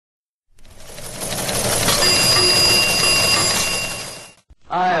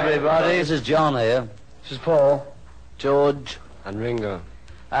Hi everybody, this is John here. This is Paul, George, and Ringo.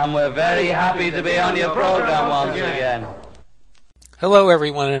 And we're very happy to be on your program once again. Hello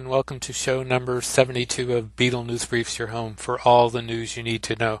everyone and welcome to show number 72 of Beatle News Briefs, your home for all the news you need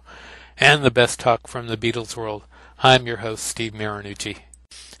to know and the best talk from the Beatles world. I'm your host, Steve Marinucci.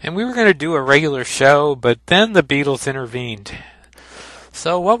 And we were going to do a regular show, but then the Beatles intervened.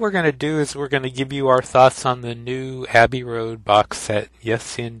 So what we're going to do is we're going to give you our thoughts on the new Abbey Road box set.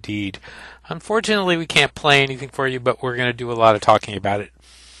 Yes, indeed. Unfortunately, we can't play anything for you, but we're going to do a lot of talking about it.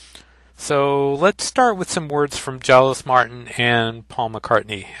 So let's start with some words from Giles Martin and Paul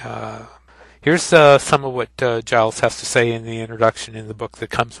McCartney. Here's some of what Giles has to say in the introduction in the book that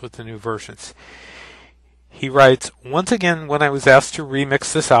comes with the new versions. He writes, "Once again, when I was asked to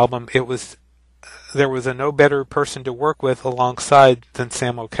remix this album, there was a no better person to work with alongside than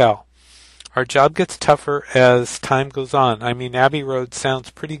Sam O'Kell. Our job gets tougher as time goes on. I mean, Abbey Road sounds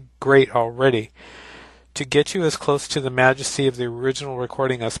pretty great already. To get you as close to the majesty of the original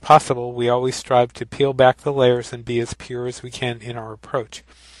recording as possible, we always strive to peel back the layers and be as pure as we can in our approach.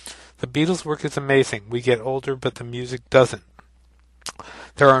 The Beatles' work is amazing. We get older, but the music doesn't.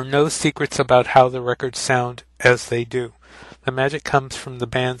 There are no secrets about how the records sound as they do. The magic comes from the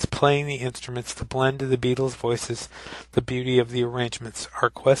bands playing the instruments, the blend of the Beatles' voices, the beauty of the arrangements. Our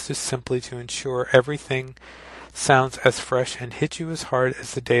quest is simply to ensure everything sounds as fresh and hits you as hard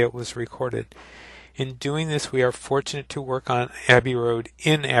as the day it was recorded. In doing this, we are fortunate to work on Abbey Road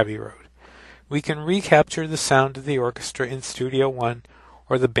in Abbey Road. We can recapture the sound of the orchestra in Studio 1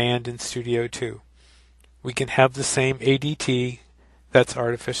 or the band in Studio 2. We can have the same ADT, that's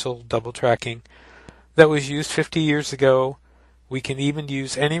artificial double tracking, that was used 50 years ago. We can even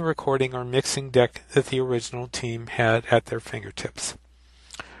use any recording or mixing deck that the original team had at their fingertips.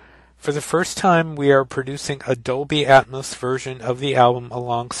 For the first time, we are producing a Dolby Atmos version of the album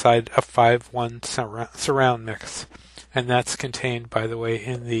alongside a 5.1 surround mix. And that's contained, by the way,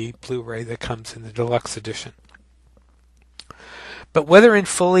 in the Blu-ray that comes in the deluxe edition. But whether in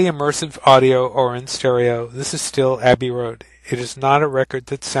fully immersive audio or in stereo, this is still Abbey Road. It is not a record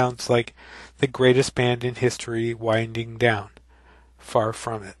that sounds like the greatest band in history winding down. Far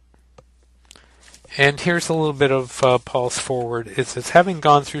from it. And here's a little bit of Paul's foreword. It says, having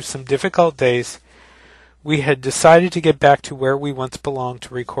gone through some difficult days, we had decided to get back to where we once belonged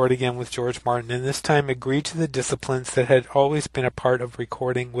to record again with George Martin, and this time agreed to the disciplines that had always been a part of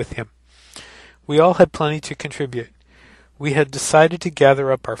recording with him. We all had plenty to contribute. We had decided to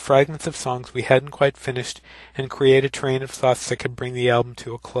gather up our fragments of songs we hadn't quite finished and create a train of thoughts that could bring the album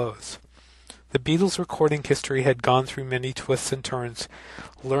to a close. The Beatles' recording history had gone through many twists and turns,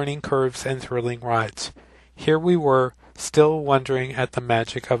 learning curves and thrilling rides. Here we were, still wondering at the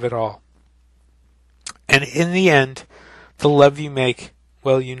magic of it all. And in the end, the love you make,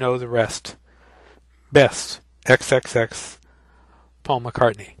 well, you know the rest. Best, XXX, Paul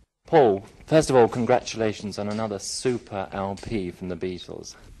McCartney." Paul, first of all, congratulations on another super LP from the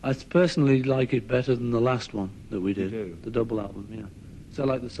Beatles. I personally like it better than the last one that we did, You do? the double album, yeah. So I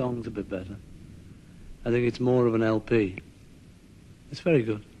like the songs a bit better. I think it's more of an LP. It's very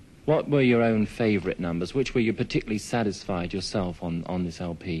good. What were your own favourite numbers? Which were you particularly satisfied yourself on this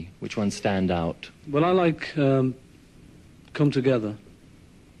LP? Which ones stand out? Well, I like Come Together.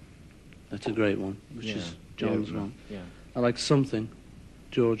 That's a great one, which is John's one. Yeah. I like Something,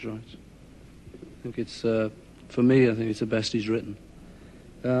 George writes. I think it's, for me, I think it's the best he's written.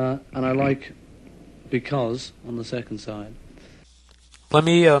 And I like Because on the second side. Let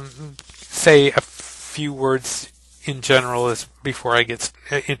me say a few words in general before I get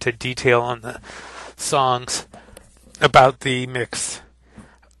into detail on the songs about the mix.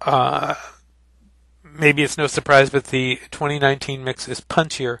 Maybe it's no surprise, but the 2019 mix is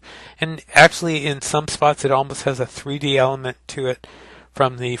punchier, and actually in some spots it almost has a 3D element to it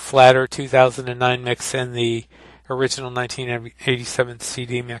from the flatter 2009 mix and the original 1987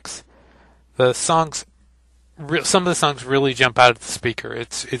 CD mix. The songs, some of the songs really jump out of the speaker.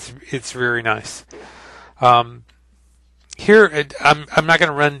 It's very nice. Here, I'm not going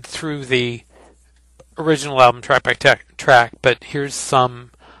to run through the original album track by track, but here's some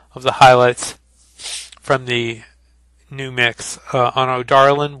of the highlights from the new mix. On "Oh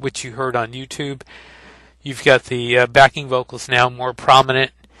Darlin'," which you heard on YouTube, you've got the backing vocals now more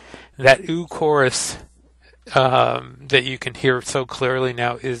prominent. That "ooh" chorus that you can hear so clearly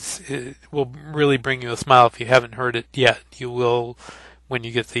now will really bring you a smile. If you haven't heard it yet, you will when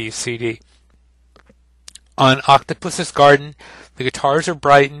you get the CD. On "Octopus's Garden," the guitars are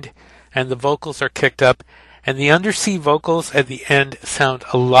brightened and the vocals are kicked up, and the undersea vocals at the end sound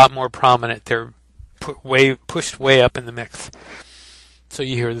a lot more prominent. They're pushed way up in the mix. So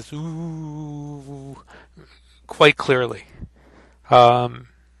you hear this ooh quite clearly. On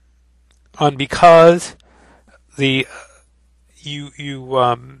Because, you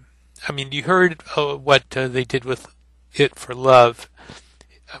heard what they did with It for Love,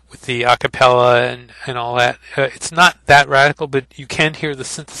 with the a cappella and all that. It's not that radical, but you can hear the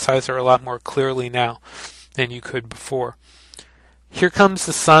synthesizer a lot more clearly now than you could before. Here Comes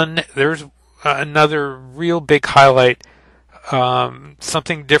the Sun. There's another real big highlight.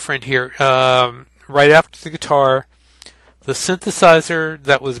 Something different here. Right after the guitar, the synthesizer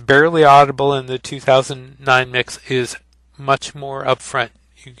that was barely audible in the 2009 mix is much more up front.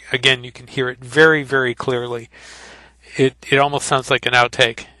 Again, you can hear it very, very clearly. It almost sounds like an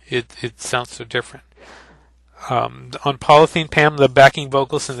outtake. It sounds so different. On Polythene Pam, the backing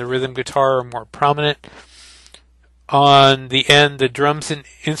vocals and the rhythm guitar are more prominent. On the end, the drums and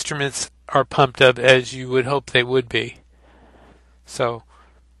instruments are pumped up as you would hope they would be. So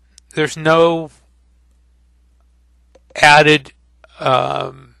there's no added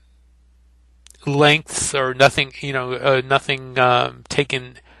lengths or nothing, nothing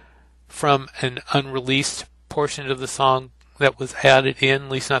taken from an unreleased portion of the song that was added in, at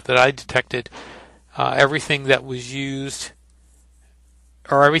least not that I detected. Everything that was used,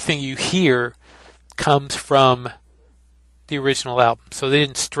 or everything you hear, comes from the original album. So they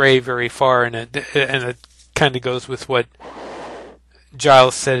didn't stray very far, and it kind of goes with what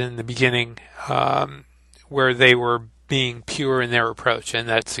Giles said in the beginning, where they were being pure in their approach, and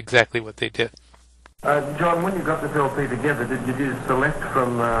that's exactly what they did. John, when you got this LP together, did you select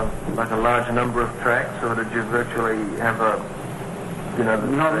from like a large number of tracks, or did you virtually have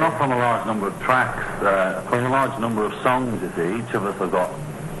Not from a large number of tracks, from a large number of songs, you see. Each of us have got,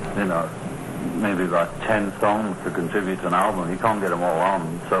 maybe about 10 songs to contribute to an album. You can't get them all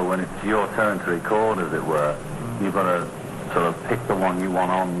on, so when it's your turn to record, as it were, you've got to sort of pick the one you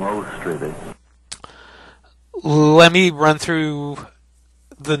want on most, really. Let me run through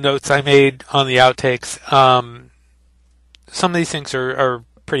the notes I made on the outtakes. Some of these things are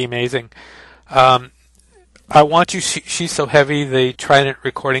pretty amazing. I Want You, She's So Heavy, the Trident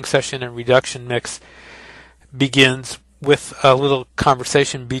recording session and reduction mix, begins with a little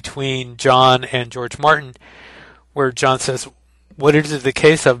conversation between John and George Martin, where John says, "What is it the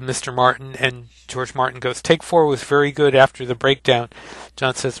case of, Mr. Martin?" And George Martin goes, "Take 4 was very good after the breakdown."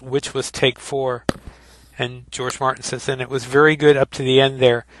 John says, "Which was take 4?" And George Martin says, "Then it was very good up to the end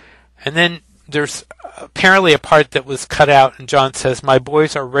there." And then there's apparently a part that was cut out, and John says, "My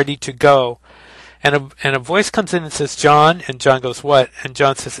boys are ready to go." And a voice comes in and says, "John," and John goes, "What?" And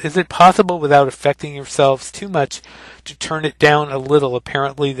John says, "Is it possible without affecting yourselves too much to turn it down a little?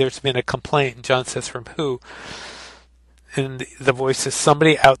 Apparently there's been a complaint." And John says, "From who?" And the voice says,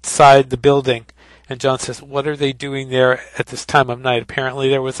 "Somebody outside the building." And John says, "What are they doing there at this time of night?" Apparently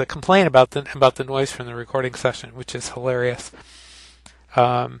there was a complaint about the noise from the recording session, which is hilarious.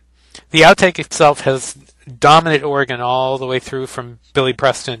 The outtake itself has dominant organ all the way through from Billy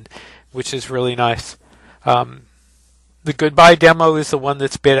Preston, which is really nice. The Goodbye demo is the one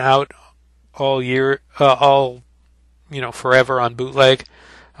that's been out all year, forever on bootleg.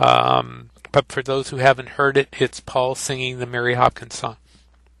 But for those who haven't heard it, it's Paul singing the Mary Hopkins song.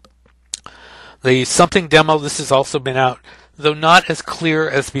 The Something demo, this has also been out, though not as clear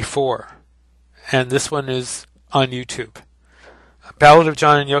as before. And this one is on YouTube. Ballad of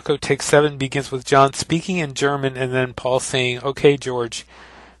John and Yoko, take 7, begins with John speaking in German and then Paul saying, "Okay, George,"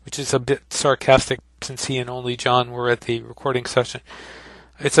 which is a bit sarcastic since he and only John were at the recording session.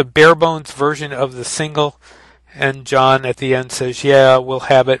 It's a bare bones version of the single, and John at the end says, "Yeah, we'll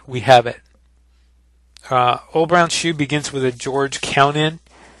have it, we have it." Old Brown Shoe begins with a George count-in.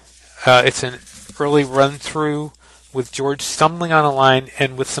 It's an early run-through with George stumbling on a line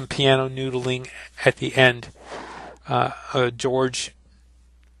and with some piano noodling at the end. George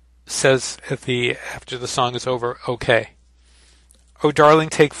says after the song is over, "Okay." Oh Darling,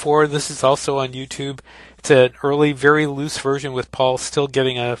 take 4. This is also on YouTube. It's an early, very loose version with Paul still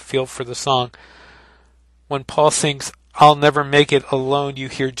getting a feel for the song. When Paul sings, "I'll Never Make It Alone," you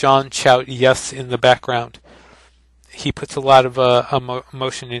hear John shout yes in the background. He puts a lot of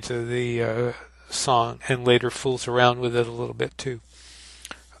emotion into the song and later fools around with it a little bit too.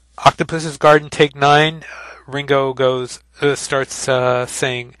 Octopus's Garden, take 9. Ringo starts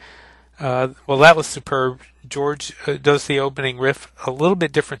saying, "Well, that was superb." George does the opening riff a little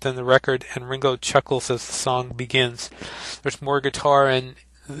bit different than the record, and Ringo chuckles as the song begins. There's more guitar in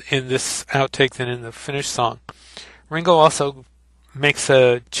this outtake than in the finished song. Ringo also makes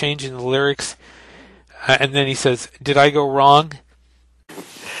a change in the lyrics, and then he says, "Did I go wrong?"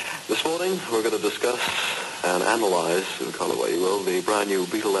 This morning we're going to discuss and analyze, call it what you will, the brand new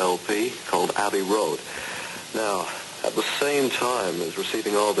Beatle LP called Abbey Road. Now, at the same time as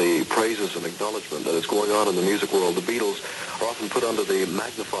receiving all the praises and acknowledgement that is going on in the music world, the Beatles are often put under the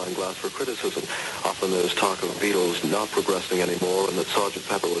magnifying glass for criticism. Often there's talk of Beatles not progressing anymore and that Sgt.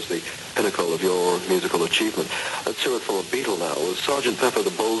 Pepper was the pinnacle of your musical achievement. Let's hear it from a Beatle now. Was Sgt. Pepper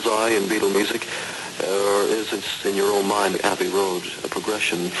the bullseye in Beatle music, or is it, in your own mind, Abbey Road a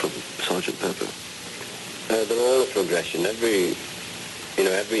progression from Sgt. Pepper? They're all a progression. Every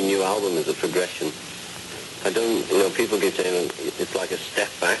new album is a progression. People keep saying it's like a step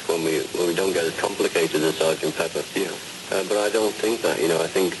back when we don't get as complicated as Sgt. Pepper. Yeah. But I don't think that, I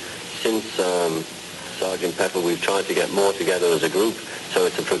think since Sgt. Pepper we've tried to get more together as a group, so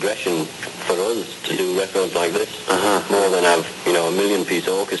it's a progression for us to do records like this, more than have, a million-piece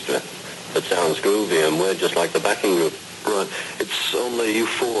orchestra that sounds groovy, and we're just like the backing group. Right. It's only you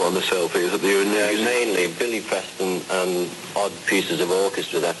four on this LP, is it? Mainly Billy Preston and odd pieces of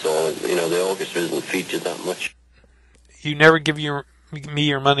orchestra, that's all. The orchestra isn't featured that much. You Never Give Me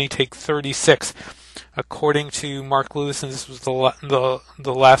Your Money, take 36. According to Mark Lewis, and this was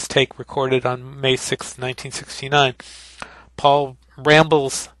the last take recorded on May 6, 1969, Paul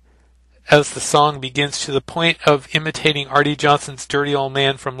rambles as the song begins to the point of imitating Artie Johnson's Dirty Old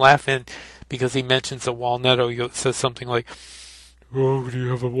Man from Laugh-In, because he mentions a walnutto. He says something like, "Oh, do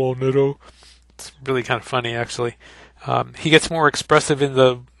you have a walnutto?" It's really kind of funny, actually. He gets more expressive in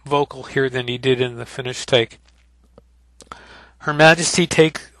the vocal here than he did in the finished take. Her Majesty,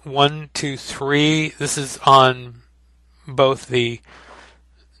 take 1, 2, 3. This is on both the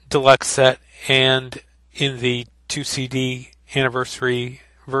deluxe set and in the 2 CD anniversary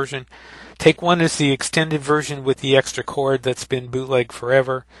version. Take 1 is the extended version with the extra chord that's been bootlegged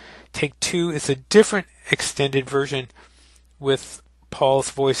forever. Take 2 is a different extended version with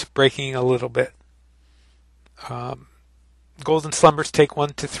Paul's voice breaking a little bit. Golden Slumbers, take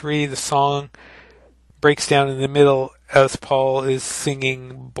 1 to 3. The song breaks down in the middle as Paul is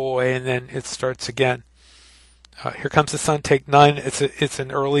singing Boy, and then it starts again. Here Comes the Sun, take 9. It's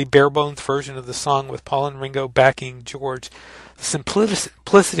an early bare bones version of the song with Paul and Ringo backing George. The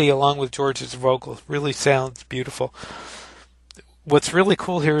simplicity along with George's vocals really sounds beautiful. What's really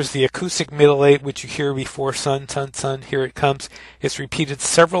cool here is the acoustic middle 8, which you hear before Sun, Sun, Sun, Here It Comes. It's repeated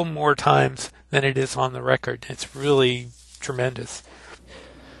several more times than it is on the record. It's really tremendous.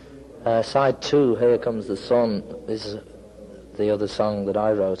 Side 2, Here Comes the Sun, is the other song that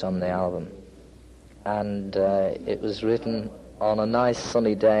I wrote on the album. And it was written on a nice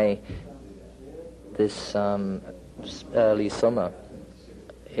sunny day this early summer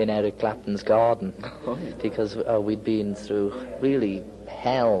in Eric Clapton's garden, because we'd been through really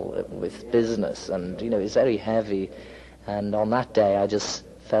hell with business, and it was very heavy, and on that day I just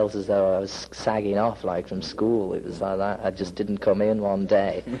felt as though I was sagging off like from school. It was like that. I just didn't come in one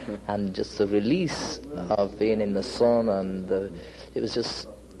day, and just the release of being in the sun, and it was just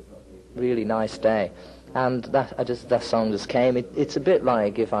really nice day, and that song just came. It's a bit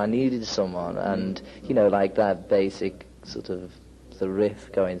like If I Needed Someone, and like that basic sort of the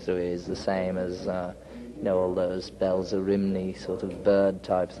riff going through it is the same as all those Bells of Rimney sort of bird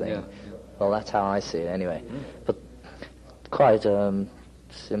type thing. Yeah. Well, that's how I see it anyway. But quite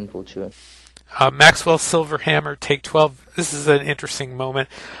simple tune. Maxwell's Silver Hammer, take 12. This is an interesting moment.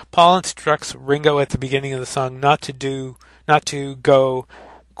 Paul instructs Ringo at the beginning of the song not to go,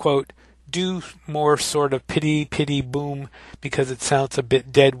 quote, do more sort of pity, pity, boom, because it sounds a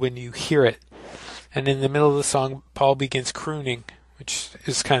bit dead when you hear it. And in the middle of the song, Paul begins crooning, which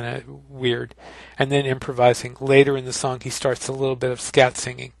is kind of weird, and then improvising. Later in the song, he starts a little bit of scat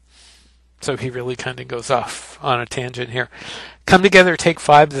singing. So he really kind of goes off on a tangent here. Come Together, take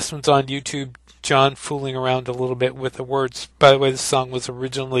 5. This one's on YouTube. John fooling around a little bit with the words. By the way, this song was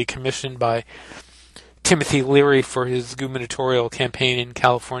originally commissioned by Timothy Leary for his gubernatorial campaign in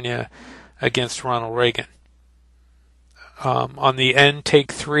California against Ronald Reagan. On the end,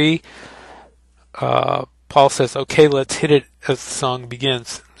 take 3, Paul says, okay, let's hit it, as the song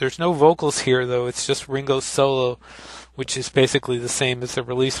begins. There's no vocals here, though. It's just Ringo's solo, which is basically the same as the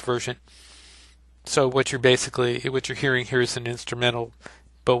release version. So what you're hearing here is an instrumental,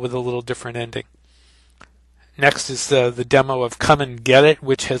 but with a little different ending. Next is the demo of Come and Get It,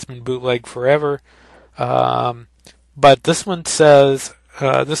 which has been bootlegged forever. But this one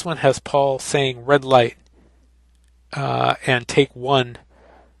has Paul saying Red Light, and take 1,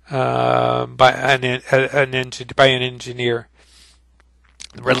 by an engineer.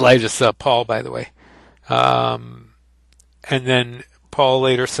 The Red Light is Paul, by the way. And then Paul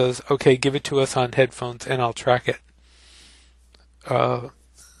later says, okay, give it to us on headphones and I'll track it.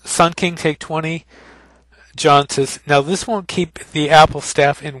 Sun King, take 20. John says, now this won't keep the Apple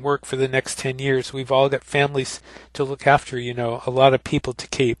staff in work for the next 10 years. We've all got families to look after, you know, a lot of people to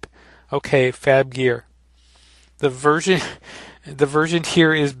keep. Okay, fab gear. The version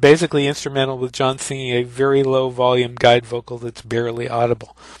here is basically instrumental with John singing a very low volume guide vocal that's barely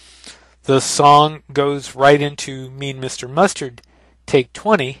audible. The song goes right into Mean Mr. Mustard, take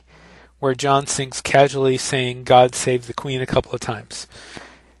 20, where John sings casually saying God Save the Queen a couple of times.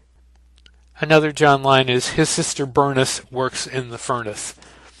 Another John line is, his sister Bernice works in the furnace,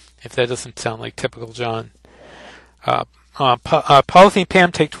 if that doesn't sound like typical John. Polythene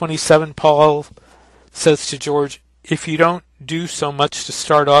Pam, take 27, Paul says to George, if you don't do so much to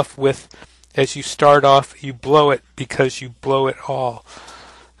start off with as you start off, you blow it because you blow it all.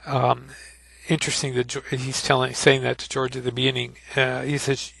 Interesting that he's saying that to George at the beginning. He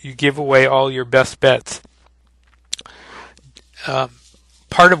says, you give away all your best bets.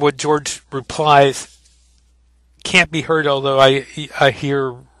 Part of what George replies can't be heard, although I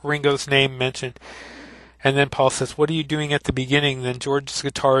hear Ringo's name mentioned. And then Paul says, what are you doing at the beginning? Then George's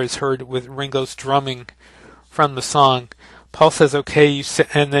guitar is heard with Ringo's drumming from the song. Paul says, okay,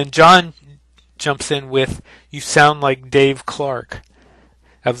 and then John jumps in with, you sound like Dave Clark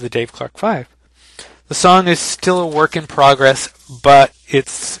of the Dave Clark 5. The song is still a work in progress, but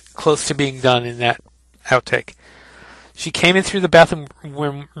it's close to being done in that outtake. She came in through the bathroom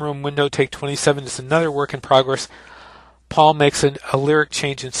room window, take 27, is another work in progress. Paul makes a lyric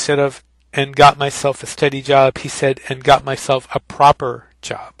change. Instead of, and got myself a steady job, he said, and got myself a proper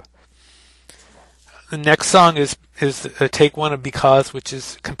job. The next song is take 1 of Because, which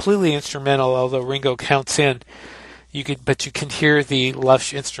is completely instrumental, although Ringo counts in. But you can hear the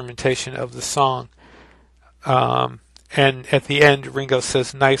lush instrumentation of the song. And at the end, Ringo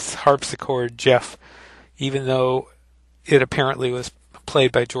says, nice harpsichord, Jeff, even though it apparently was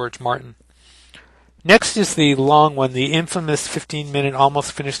played by George Martin. Next is the long one, the infamous 15-minute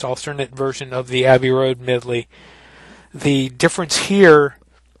almost finished alternate version of the Abbey Road medley. The difference here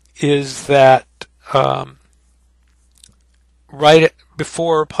is that right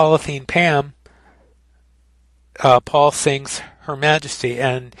before Polythene Pam, Paul sings Her Majesty,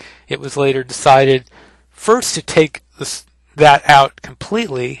 and it was later decided first to take that out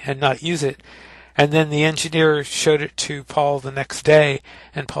completely and not use it, and then the engineer showed it to Paul the next day,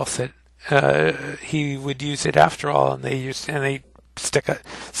 and Paul said he would use it after all, and they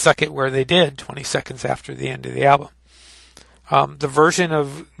stuck it where they did 20 seconds after the end of the album. The version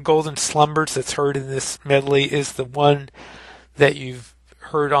of Golden Slumbers that's heard in this medley is the one that you've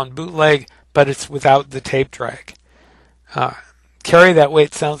heard on bootleg, but it's without the tape drag. Carry That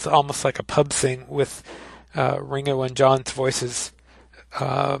Weight sounds almost like a pub sing with Ringo and John's voices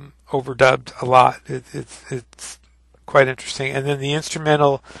overdubbed a lot. It's quite interesting. And then the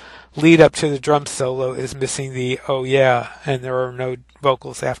instrumental lead up to the drum solo is missing the oh yeah, and there are no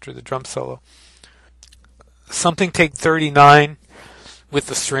vocals after the drum solo. Something Take 39 with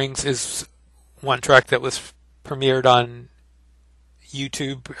the strings is one track that was premiered on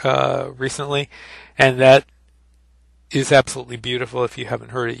YouTube recently, and that is absolutely beautiful. If you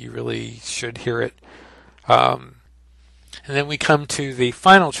haven't heard it, you really should hear it. And then we come to the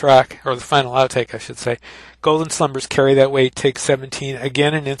final track, or the final outtake, I should say. Golden Slumbers, Carry That Weight, take 17.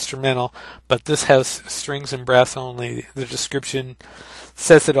 Again, an instrumental, but this has strings and brass only. The description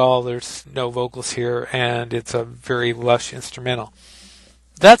says it all. There's no vocals here, and it's a very lush instrumental.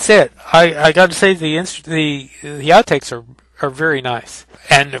 That's it. I got to say the outtakes are very nice,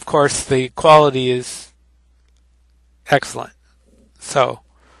 and of course the quality is excellent. So,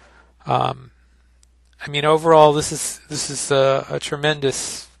 I mean, overall, this is a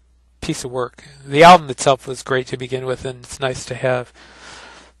tremendous piece of work. The album itself was great to begin with, and it's nice to have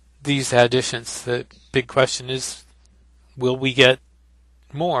these additions. The big question is, will we get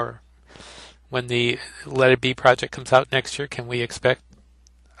more when the Let It Be project comes out next year? Can we expect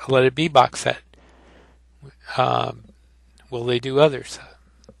a Let It Be box set? Will they do others?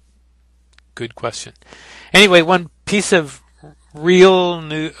 Good question. Anyway, one piece of real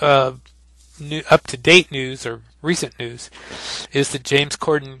new up-to-date news, or recent news, is that James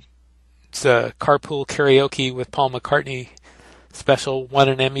Corden's Carpool Karaoke with Paul McCartney special won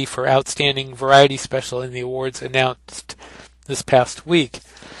an Emmy for Outstanding Variety Special in the awards announced this past week.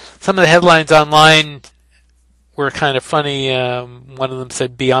 Some of the headlines online were kind of funny. One of them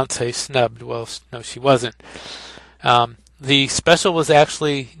said Beyonce snubbed. Well, no, she wasn't. The special was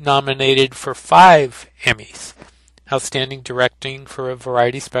actually nominated for 5 Emmys. Outstanding Directing for a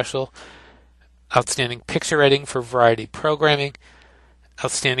Variety Special, Outstanding Picture Editing for Variety Programming,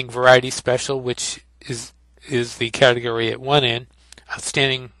 Outstanding Variety Special, which is the category it won in,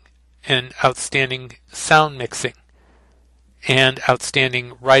 Outstanding and outstanding sound mixing and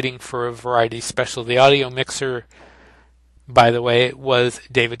outstanding writing for a variety special. The audio mixer, by the way, was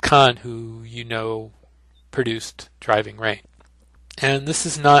David Kahn, who you know produced Driving Rain. And this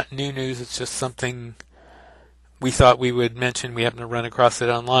is not new news, it's just something we thought we would mention. We happened to run across it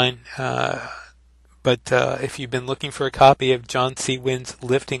online. But if you've been looking for a copy of John C. Wynn's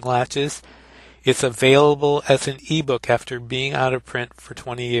Lifting Latches, it's available as an ebook after being out of print for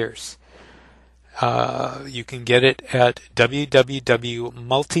 20 years. You can get it at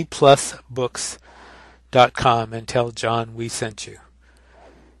www.multiplusbooks.com and tell John we sent you.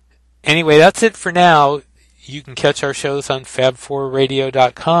 Anyway, that's it for now. You can catch our shows on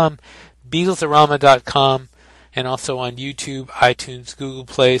fab4radio.com, Beatlesarama.com, and also on YouTube, iTunes, Google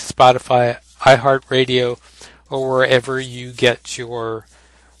Play, Spotify, iHeartRadio, or wherever you get your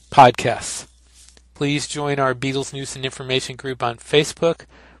podcasts. Please join our Beatles News and Information group on Facebook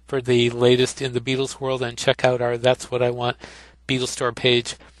for the latest in the Beatles world, and check out our That's What I Want Beatles store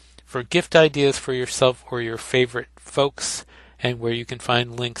page for gift ideas for yourself or your favorite folks, and where you can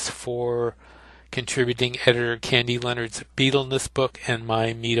find links for contributing editor Candy Leonard's Beatleness book and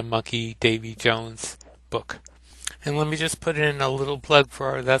my Meet a Monkey Davy Jones book. And let me just put in a little plug for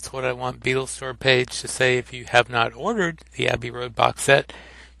our That's What I Want Beatles store page to say if you have not ordered the Abbey Road box set,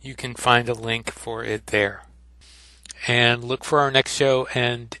 you can find a link for it there. And look for our next show,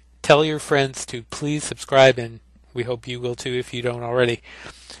 and tell your friends to please subscribe, and we hope you will too if you don't already.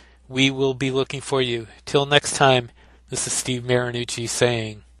 We will be looking for you. Till next time, this is Steve Marinucci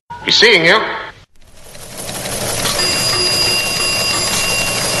saying, "Be seeing you."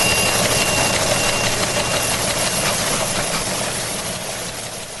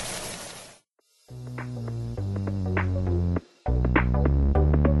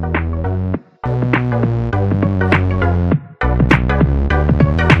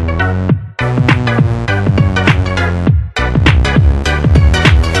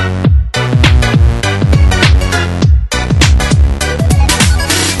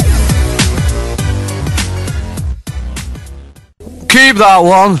 Keep that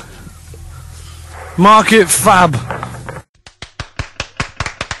one. Mark it fab.